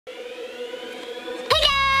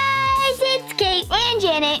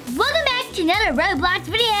Janet. Welcome back to another Roblox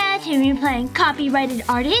video. Today we're playing copyrighted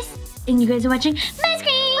artists, and you guys are watching my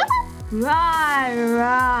screen.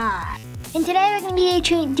 Right. And today we're going to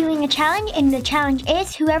be doing a challenge, and the challenge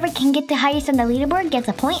is whoever can get the highest on the leaderboard gets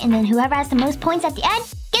a point, and then whoever has the most points at the end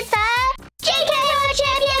gets the JK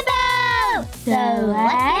Champion Bow. So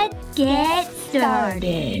let's get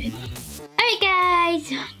started. Alright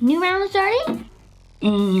guys, new round starting.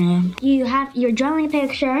 And you're drawing a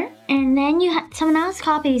picture, and then someone else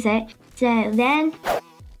copies it. So then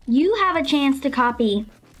you have a chance to copy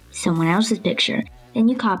someone else's picture. Then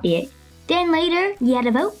you copy it. Then later you have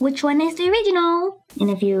to vote which one is the original. And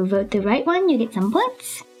if you vote the right one, you get some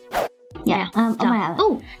points. Yeah. Draw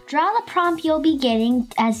the prompt you'll be getting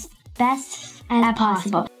as best as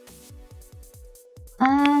possible.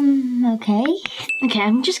 Okay. Okay,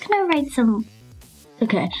 I'm just gonna write some.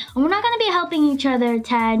 Okay, we're not going to be helping each other,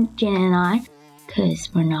 Tad, Jen, and I, because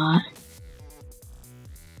we're not.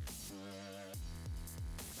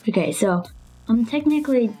 Okay, so I'm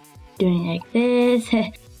technically doing it like this.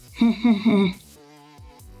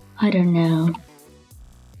 I don't know.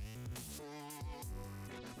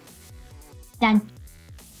 Done.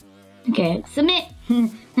 Okay, submit.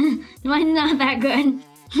 Mine's not that good.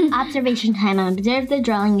 Observation time. Observe the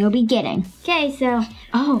drawing you'll be getting. Okay, so.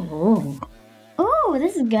 Oh,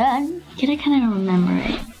 this is good. Can I kind of remember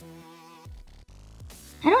it?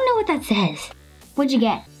 I don't know what that says. What'd you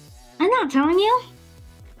get? I'm not telling you.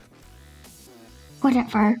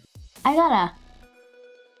 Whatever. I got a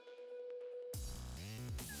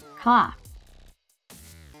clock.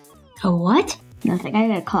 A what? Nothing. I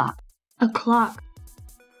got a clock. A clock.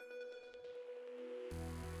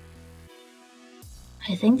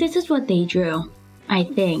 I think this is what they drew. I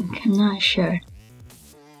think. I'm not sure.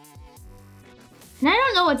 And I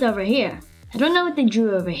don't know what's over here. I don't know what they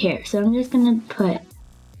drew over here, so I'm just gonna put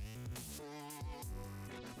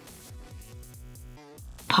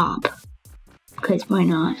pop, because why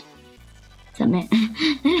not? Submit.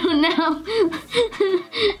 I don't know.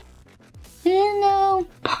 I don't know.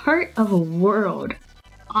 Part of a world.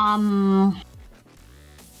 I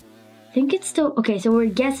think it's still, okay, so we're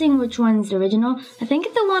guessing which one's the original. I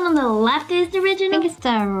think the one on the left is the original. I think it's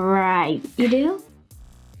the right. You do?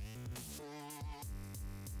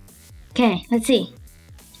 Okay, let's see.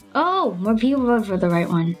 Oh, more people voted for the right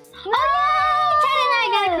one. Oh, Ted and I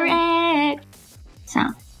got it correct. So,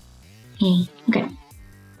 yay. Okay.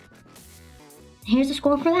 Here's the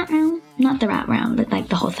score for that round. Not the rat round, but like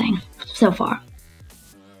the whole thing so far.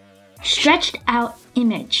 Stretched out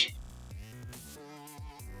image.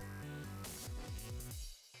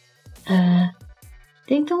 I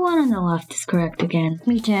think the one on the left is correct again.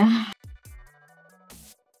 Me too. I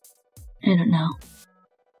don't know.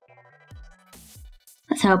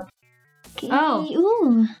 Let's hope. Okay. Oh.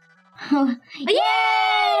 Ooh.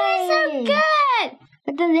 Yay! So good!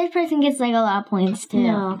 But then this person gets like a lot of points too.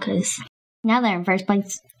 No, because now they're in first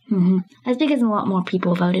place. That's because a lot more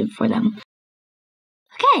people voted for them.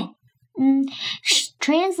 Okay.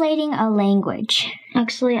 Translating a language.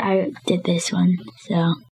 Actually, I did this one,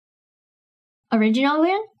 so. Original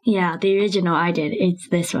one? Yeah, the original I did. It's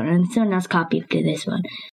this one, and someone else copied this one.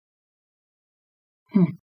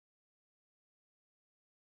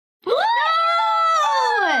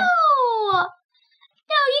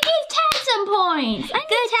 Points. I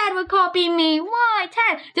knew Tad would copy me. Why,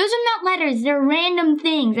 Tad? Those are not letters. They're random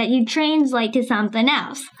things that you translate to something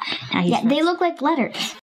else. Yeah, they look like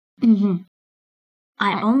letters.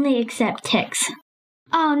 I only accept ticks.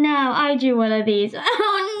 Oh no, I drew one of these. Oh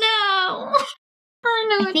no.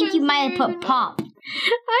 I think you might have put pop.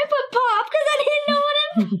 I put pop because I didn't know what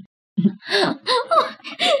it was.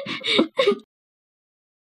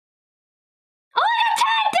 Oh,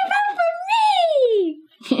 Tad, to vote for me!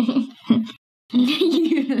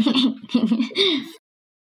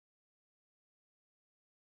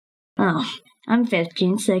 Oh, I'm 5th,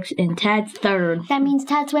 June 6th, and Tad's 3rd. That means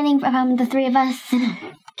Tad's winning from the three of us.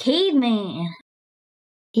 Caveman.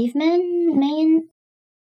 Caveman? Man?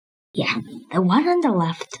 Yeah, the one on the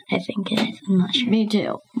left, I think it is. I'm not sure. Me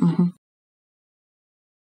too.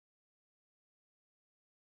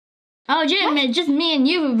 Oh, Jim, it's just me and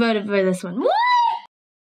you who voted for this one. What?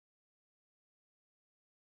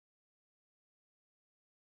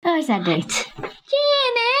 Oh, I said right.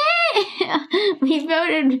 Janet! We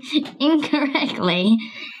voted incorrectly.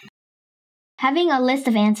 Having a list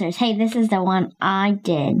of answers. Hey, this is the one I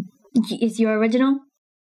did. Is your original?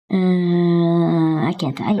 I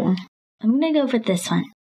can't tell you. I'm gonna go for this one.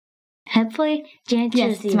 Hopefully, Janet.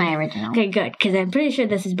 Yes, it's my original. Okay, good, because I'm pretty sure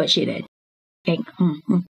this is what she did. Okay.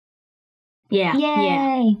 Yeah. Yay!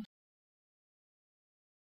 Yeah.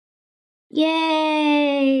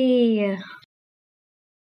 Yay!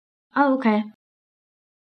 Oh, okay.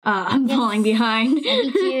 I'm falling behind.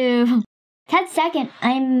 Me too. Ted's second.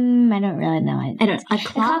 I don't really know. A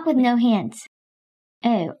clock with no hands.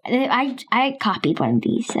 Oh, I copied one of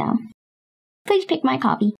these, so please pick my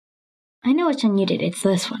copy. I know which one you did. It's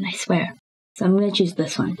this one, I swear. So I'm gonna choose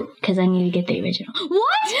this one because I need to get the original.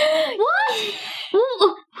 What? What?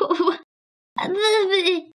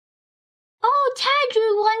 Oh, Tad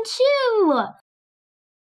drew one too.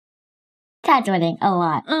 Tad's winning a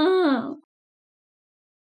lot.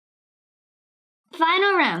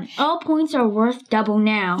 Final round. All points are worth double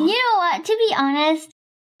now. You know what? To be honest,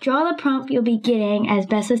 draw the prompt you'll be getting as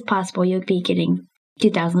best as possible. You'll be getting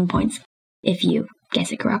 2,000 points if you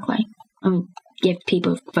guess it correctly. Give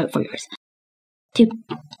people vote for yours. What do you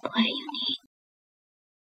need?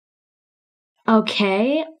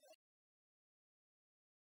 Okay.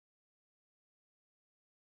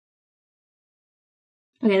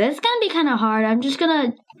 Okay, this is gonna be kind of hard. I'm just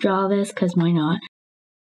gonna draw this because why not?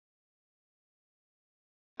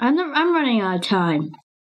 I'm running out of time.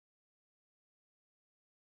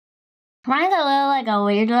 Mine's a little like a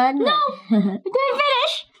weird one. No! Didn't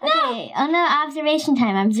finish! No! Okay, on the observation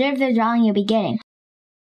time, observe the drawing you'll be getting.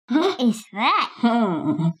 What is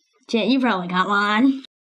that? Jet, you probably got one.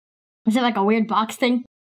 Is it like a weird box thing?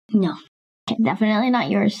 No. Okay, definitely not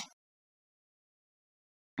yours.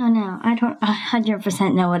 Oh no, I don't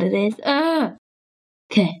 100% know what it is.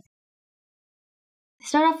 Okay.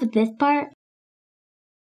 Start off with this part.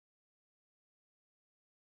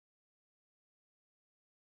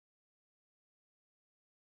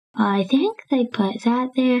 I think they put that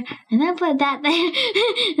there, and then put that there,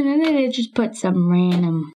 and then they just put some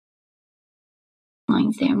random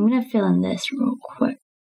lines there. I'm gonna fill in this real quick.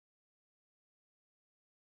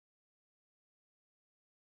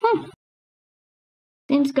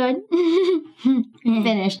 Seems good.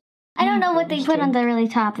 Finished. I don't know what they put on the really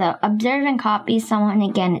top though. Observe and copy someone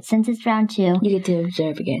again. Since it's round 2. You get to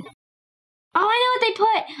observe again. Oh,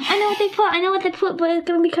 I know what they put, but it's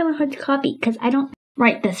gonna be kind of hard to copy because I don't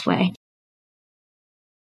write this way.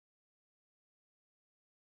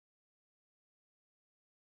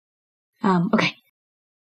 Okay.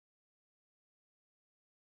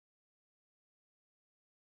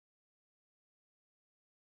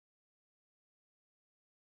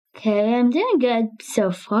 Okay, I'm doing good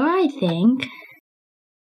so far, I think.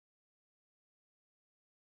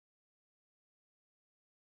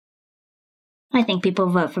 I think people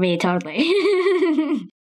vote for me totally.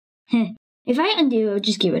 If I undo, I'll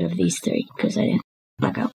just get rid of these 3 because I didn't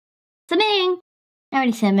let go. Submitting! I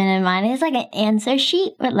already submitted mine. It's like an answer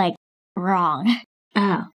sheet, but like wrong.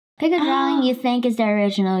 Oh. Pick a drawing you think is the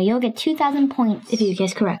original. You'll get 2,000 points. If you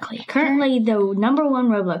guess correctly. Currently the #1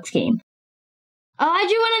 Roblox game. Oh, I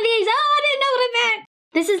drew one of these! Oh, I didn't know what it meant!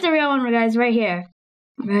 This is the real one, guys, right here.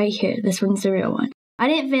 Right here. This one's the real one. I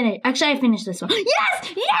didn't finish. Actually, I finished this one.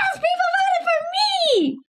 Yes! Yes! People voted for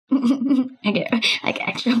me! I get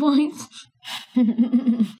extra points. No,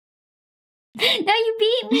 you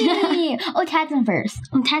beat me! Oh, Tad's in first.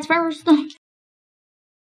 Oh, Tad's first.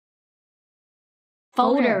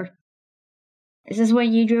 Folder. Is this what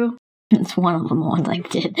you drew? It's one of the ones I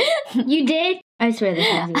did. You did? I swear this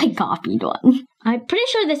one's it. I copied one. I'm pretty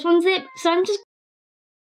sure this one's it, so I'm just...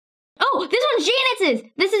 Oh, this one's Janice's!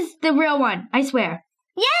 This is the real one, I swear.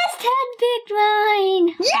 Yes, Ted picked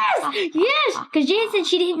mine! Yes! Yes! Because Janice said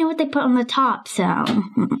she didn't know what they put on the top, so...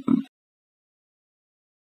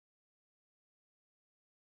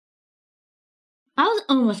 I was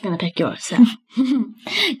almost going to pick yours, so...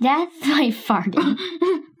 That's my farting.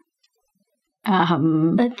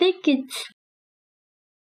 I think it's...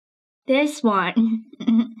 this one.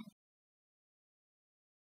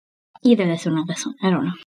 Either this one or this one. I don't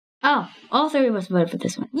know. Oh, all 3 of us voted for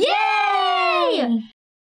this one. Yay!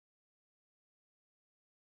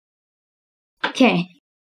 Okay.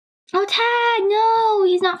 Oh, Tad! No!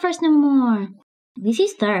 He's not first no more. At least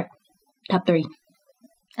he's third. Top 3.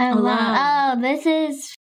 Oh, this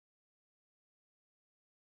is...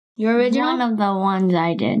 Your original? One of the ones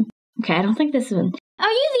I did. Okay, I don't think this one... Are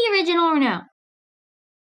you the original or no?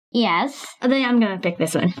 Yes. Oh, then I'm gonna pick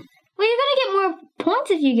this one. Well, you're gonna get more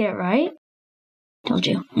points if you get it right. Told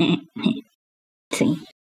you. See.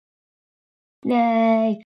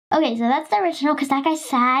 Yay. Okay, so that's the original, because that guy's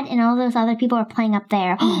sad, and all those other people are playing up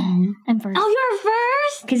there. I'm first. Oh, you're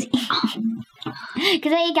first?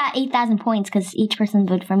 Because I got 8,000 points, because each person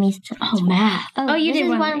voted for me. So oh, math. Oh, you did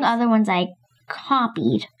one. This is one of the other ones I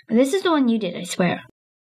copied. This is the one you did, I swear.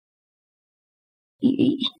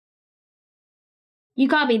 You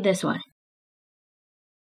copied this one.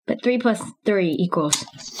 But 3 plus 3 equals.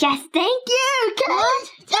 Yes, thank you.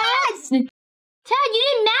 What? Tad, you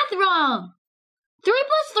did math wrong. 3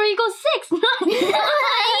 plus 3 equals 6, not 9.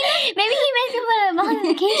 Maybe he meant to put a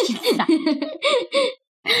multiplication sign.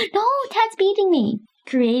 No, Tad's beating me.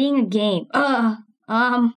 Creating a game. I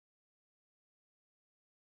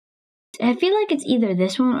feel like it's either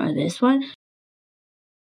this one or this one. I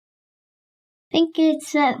think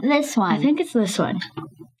it's this one. I think it's this one.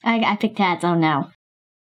 I picked Tad's. Oh no.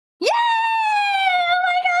 Yay! Oh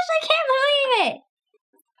my gosh, I can't believe it.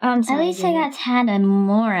 I'm sorry. At least I got Tad and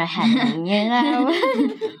more ahead of me, you know?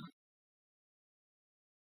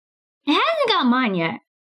 It hasn't got mine yet.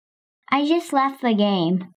 I just left the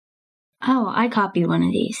game. Oh, I copied one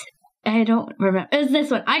of these. I don't remember. It was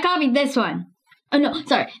this one. I copied this one. Oh, no,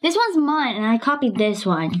 sorry. This one's mine, and I copied this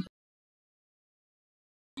one.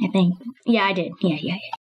 I think. Yeah, I did. Yeah.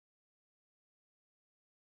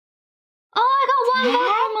 Oh, I got one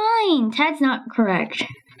more for mine. Tad's not correct.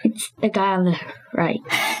 It's the guy on the right.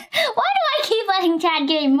 Why do I keep letting Tad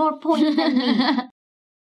get more points than me?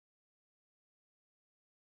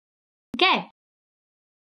 Okay.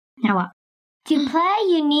 Now what? To play,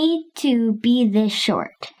 you need to be this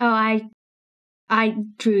short. Oh, I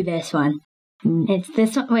drew this one. It's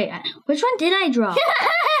this one. Wait, which one did I draw? I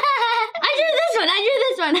drew this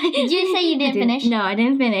one. Did you say you didn't finish? No, I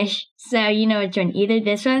didn't finish. So you know which one. Either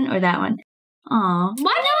this one or that one. Aw.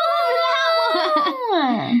 Why no? That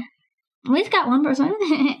one. At least got one person.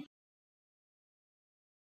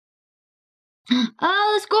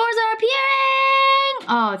 Oh, the scores are appearing.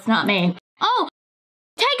 Oh, it's not me. Oh,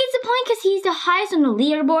 Ted gets a point because he's the highest on the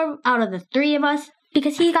leaderboard out of the 3 of us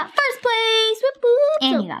because he got first place. Whoop, whoop.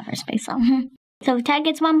 And you got first place. So Ted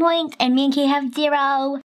gets 1 point and me and Kay have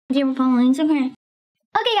 0. 0 points. Okay.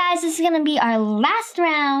 Okay, guys, this is going to be our last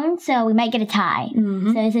round, so we might get a tie.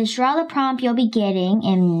 Mm-hmm. So it says, draw the prompt you'll be getting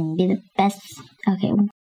and be the best. Okay.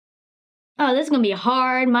 Oh, this is going to be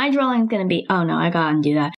hard. My drawing's going to be... Oh, no, I got to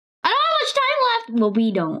undo that. I don't have much time left. Well,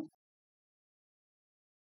 we don't.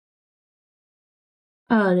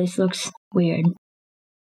 Oh, this looks weird.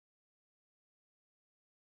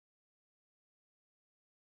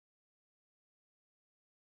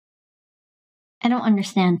 I don't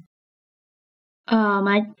understand. Oh,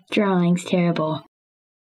 my drawing's terrible.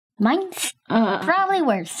 Mine's probably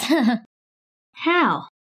worse. How?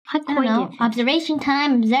 I don't know. Observation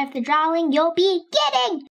time, observe the drawing you'll be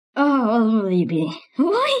getting. Oh, what will you be?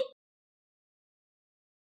 What?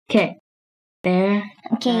 Okay. There.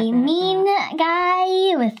 Okay, mean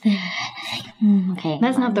guy with... Okay.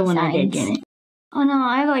 That's not the one I did get it. Oh no,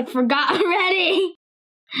 I forgot already.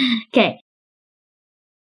 Okay.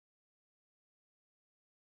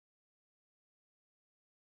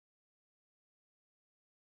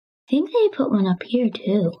 I think they put one up here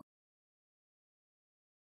too.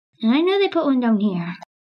 And I know they put one down here.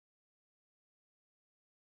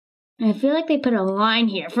 I feel like they put a line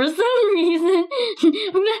here for some reason.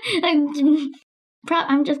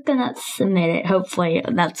 I'm just gonna submit it. Hopefully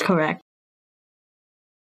that's correct.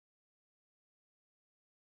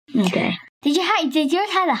 Okay. Did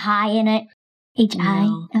yours have a high in it? H-I?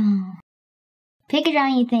 No. Oh. Pick a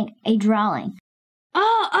drawing you think. A drawing.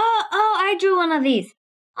 Oh, I drew one of these.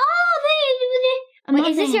 Oh, wait,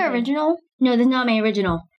 is this your original? No, this is not my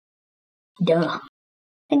original. Duh. I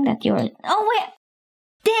think that's yours. Oh, wait.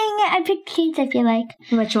 Dang it, I picked Kate's, I feel like.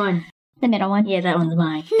 Which one? The middle one. Yeah, that one's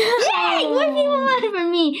mine. Yay! More people wanted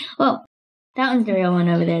from me. Well, that one's the real one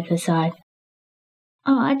over there at the side.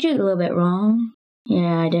 Oh, I drew it a little bit wrong.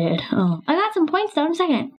 Yeah, I did. Oh, I got some points though in a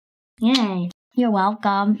second. Yay. You're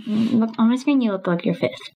welcome. Look, on my screen, you look like you're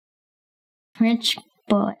 5th. Rich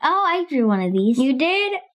boy. Oh, I drew one of these. You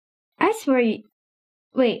did? I swear you...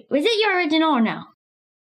 Wait, was it your original or no?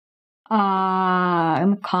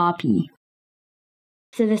 I'm a copy.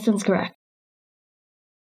 So this one's correct.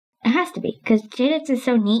 It has to be, because Janet's is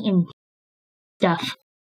so neat and stuff.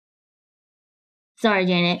 Sorry,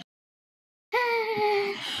 Janet.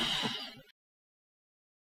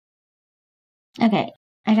 Okay,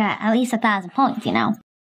 I got at least 1,000 points, you know.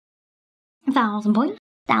 1,000 points?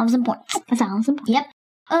 1,000 points. 1,000 points. Yep.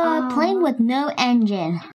 Plane with no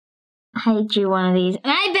engine. I drew one of these.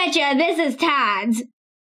 And I bet you this is Tad's.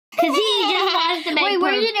 Because he just wants to make Wait,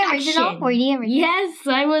 were you the original? Were you the original? Yes,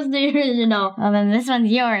 I was the original. Well, then this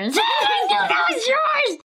one's yours. No, that was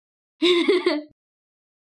yours!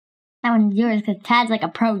 That one's yours because Tad's like a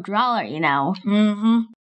pro drawer, you know.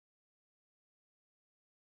 Mm-hmm.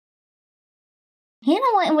 You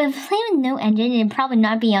know what? With a plane with no engine, it'd probably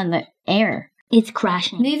not be on the air. It's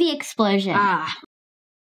crashing. Movie explosion. Ah.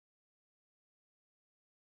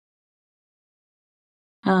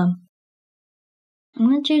 I'm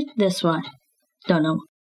gonna choose this one. Don't know.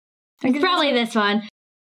 It's probably this one.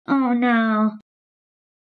 Oh no.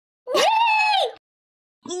 Yay!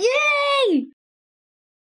 Yay!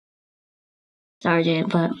 Sorry, Jane,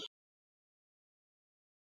 but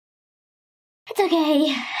It's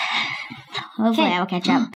okay. Hopefully I will catch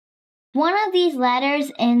up. One of these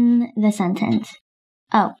letters in the sentence.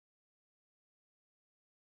 Oh.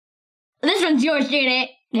 this one's yours, Janet.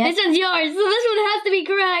 Yep. This one's yours, so this one has to be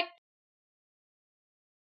correct.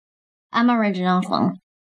 I'm original, so.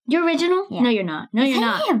 You're original? Yeah. No, you're not. No, you're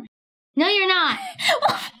not. Damn. No, you're not.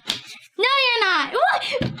 No, you're not. What?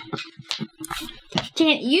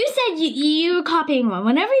 Janet, you said you were copying one.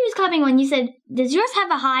 Whenever you was copying one, you said, does yours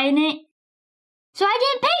have a hi in it? So I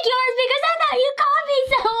didn't pick yours because I thought you copied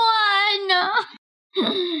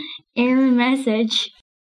someone. Error message.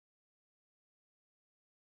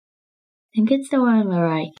 I think it's the one on the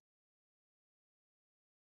right.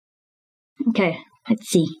 Okay, let's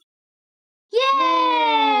see.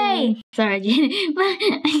 Yay! Sorry, Janet.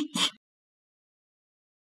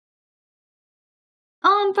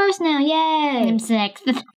 Oh, I'm first now. Yay! I'm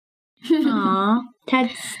sixth. Aw,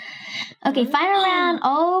 that's Okay, final round.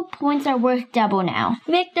 All points are worth double now.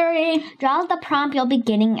 victory. Draw the prompt you'll be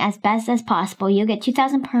getting as best as possible. You get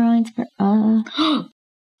 2,000 points for. Oh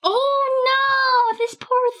no! This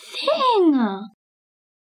poor thing.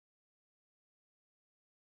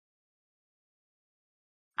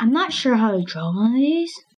 I'm not sure how to draw one of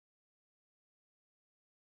these.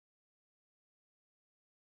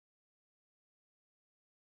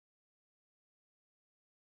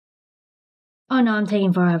 Oh no, I'm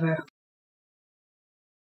taking forever.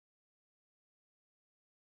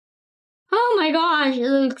 Oh my gosh, it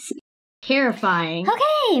looks terrifying.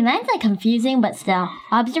 Okay, mine's like confusing, but still.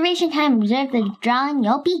 Observation time. Observe the drawing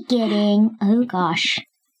you'll be getting. Oh gosh.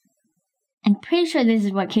 I'm pretty sure this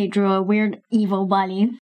is what Kate drew, a weird evil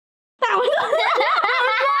bunny. That was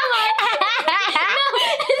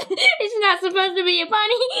no, it's not supposed to be a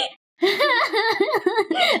bunny.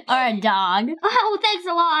 Or a dog. Oh, thanks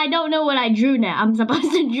a lot. I don't know what I drew now. I'm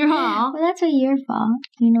supposed to draw. Well, that's your fault.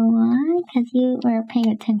 You know why? Because you were paying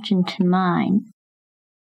attention to mine.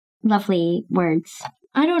 Lovely words.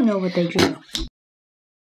 I don't know what they drew.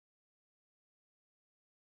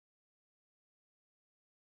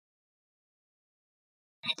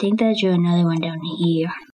 I think I drew another one down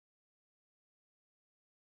here.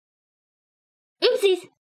 Oopsies.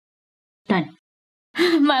 Done.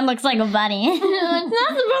 Mine looks like a bunny. It's not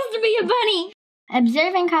supposed to be a bunny.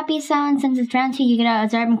 Observe and copy someone. Since it's round 2, you get to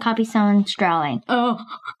observe and copy someone's drawing. Oh,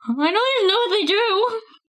 I don't even know what they drew.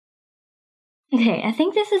 Okay, I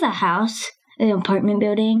think this is a house, an apartment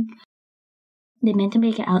building. They meant to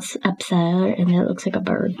make it upside, and it looks like a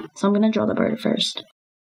bird. So I'm gonna draw the bird first.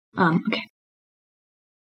 Okay.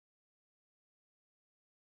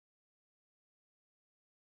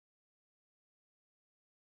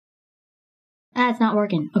 It's not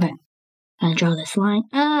working. Okay. I'm gonna draw this line.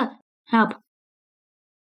 Help.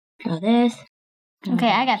 Draw this. Okay,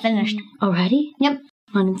 I got finished. Already? Yep.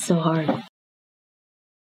 Mine's so hard.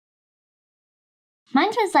 Mine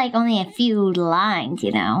was like only a few lines,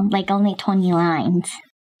 you know? Like only 20 lines.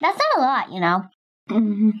 That's not a lot, you know?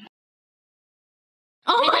 Mm-hmm.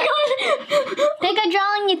 Oh my god! Pick a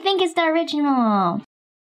drawing you think is the original.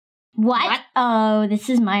 What? Oh, this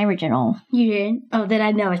is my original. You did? Oh, then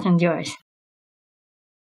I know which one's yours.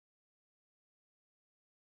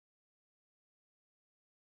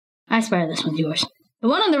 I swear this one's yours. The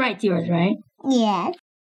one on the right's yours, right? Yes.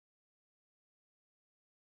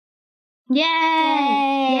 Yay!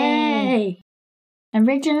 Yay!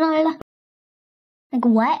 Original. Like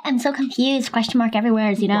what? I'm so confused. Question mark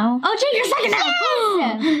everywhere, you know? Oh, Jake, you're second now!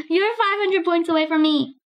 Yes! You're 500 points away from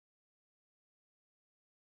me.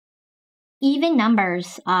 Even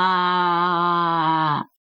numbers.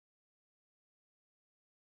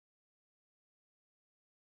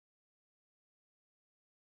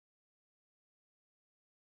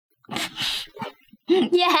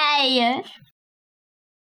 Yay!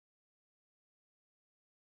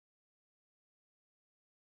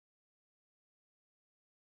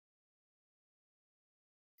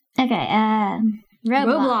 Okay,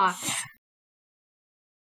 Roblox.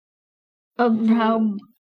 Oh,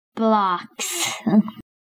 Roblox.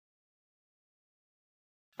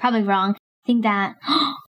 Probably wrong. I think that.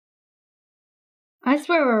 I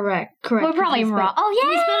swear we're correct. We're probably wrong. Oh,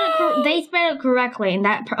 yeah! They spelled it correctly, and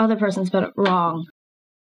that other person spelled it wrong.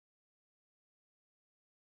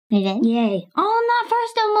 They did? Yay. Oh, I'm not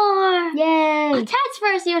first no more. Yay! Tad's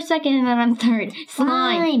first, you're second, and then I'm third.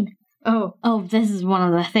 Slime. Oh, this is one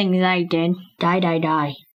of the things I did.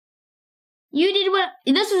 Die. You did what?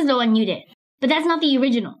 This is the one you did. But that's not the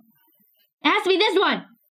original. It has to be this one.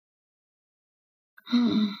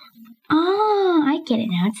 Oh, I get it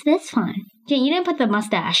now. It's this one. Jane, you didn't put the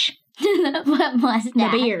mustache. What mustache? The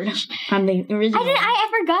beard on the original. I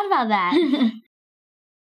forgot about that.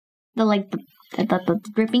 the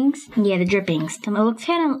drippings. Yeah, the drippings. It looks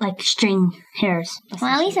kind of like string hairs. Well,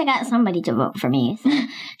 at least I got somebody to vote for me. So.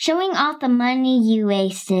 Showing off the money you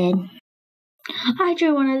wasted. I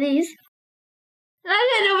drew one of these.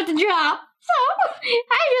 I didn't know what to draw, so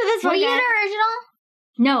I drew this one. Were you the original?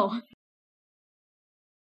 No.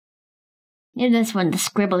 You're this one, the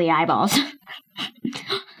scribbly eyeballs.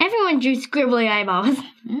 Everyone drew scribbly eyeballs.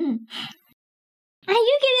 Mm. Are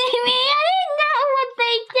you kidding me? I didn't know what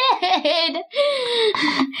they did.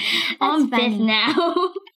 I'm pissed now.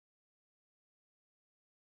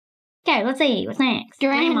 Okay, let's see. What's next?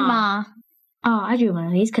 Grandma. Oh, I drew one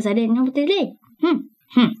of these because I didn't know what they did.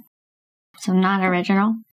 So not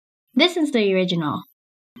original? This is the original.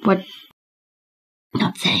 What?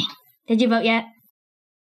 Not saying. Did you vote yet?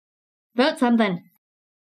 Vote something.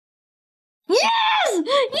 Yes!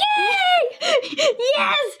 Yay!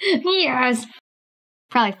 Yes! Yes!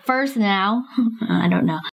 Probably first now. I don't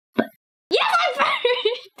know. But yes, I'm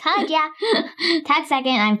first! Told ya. Tag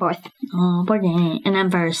second, I'm fourth. Oh, poor Danny. And I'm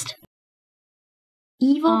first.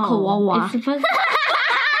 Evil koala. It's supposed to...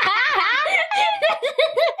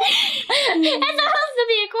 It's supposed to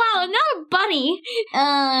be a koala, not a bunny.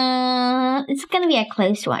 It's gonna be a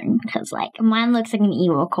close one, because, like, mine looks like an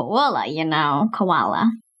evil koala, you know?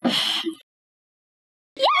 Koala.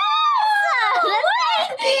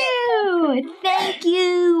 Thank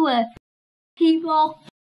you! People.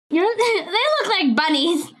 They look like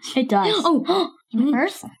bunnies. It does. Oh, you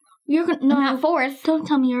first? You're gonna... No, not fourth. Don't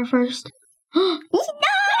tell me you're first. No!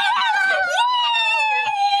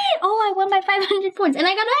 Oh, I won by 500 points, and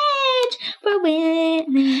I got a badge for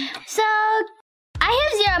winning. So, I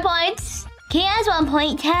have 0 points. Kay has 1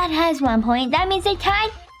 point. Tad has 1 point. That means they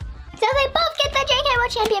tied. So they both get the JK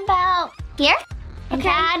World Champion belt. Here. And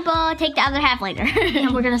Tad will take the other half later.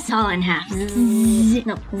 And we're gonna saw it in half.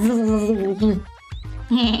 No.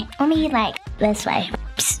 Only like this way.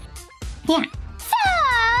 Psst. Yeah. So,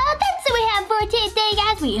 that's what we have for today,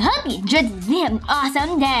 guys. We hope you enjoyed this. Have an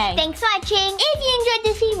awesome day. Thanks for watching. If you enjoyed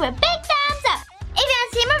this video, a big thumbs up. If you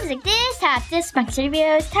want to see more videos like this, tap this sponsored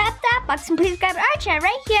videos, tap that box, and please subscribe to our channel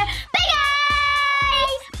right here. Bye,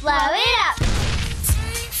 guys! Blow it up!